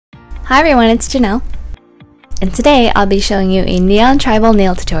Hi everyone, it's Janelle, and today I'll be showing you a neon tribal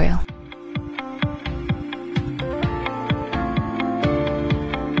nail tutorial.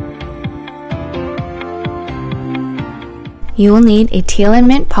 You will need a teal and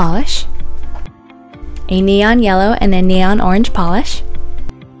mint polish, a neon yellow and a neon orange polish,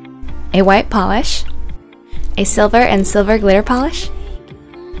 a white polish, a silver and silver glitter polish,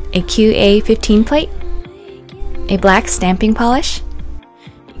 a QA15 plate, a black stamping polish,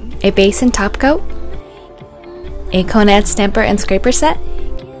 a base and top coat, a Conad stamper and scraper set,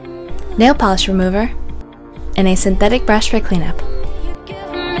 nail polish remover, and a synthetic brush for cleanup.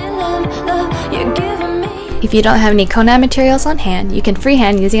 If you don't have any Conad materials on hand, you can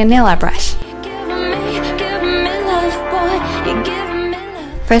freehand using a nail art brush.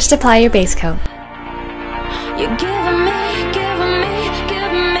 First, apply your base coat.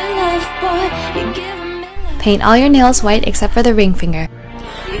 Paint all your nails white except for the ring finger.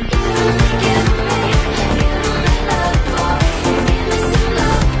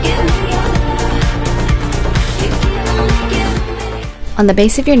 On the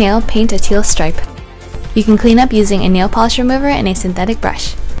base of your nail, paint a teal stripe. You can clean up using a nail polish remover and a synthetic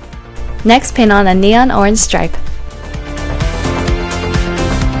brush. Next, paint on a neon orange stripe.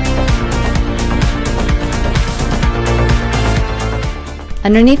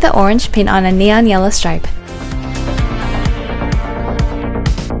 Underneath the orange, paint on a neon yellow stripe.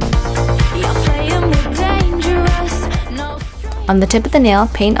 On the tip of the nail,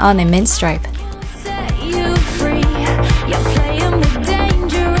 paint on a mint stripe.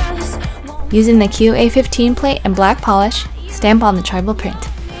 Using the QA15 plate and black polish, stamp on the tribal print.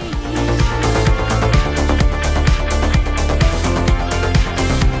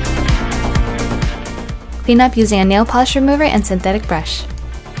 Clean up using a nail polish remover and synthetic brush.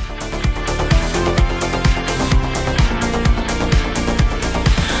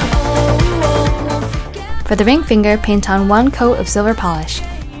 For the ring finger, paint on one coat of silver polish.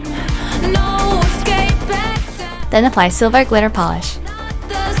 Then apply silver glitter polish.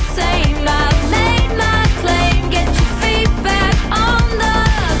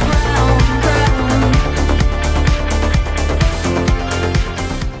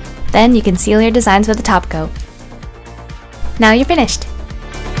 Then you can seal your designs with a top coat. Now you're finished!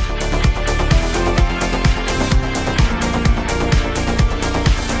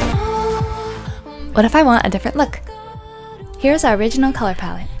 What if I want a different look? Here's our original color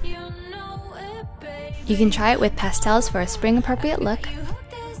palette. You can try it with pastels for a spring appropriate look,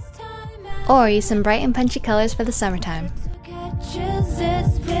 or use some bright and punchy colors for the summertime.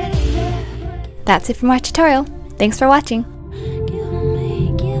 That's it for my tutorial. Thanks for watching!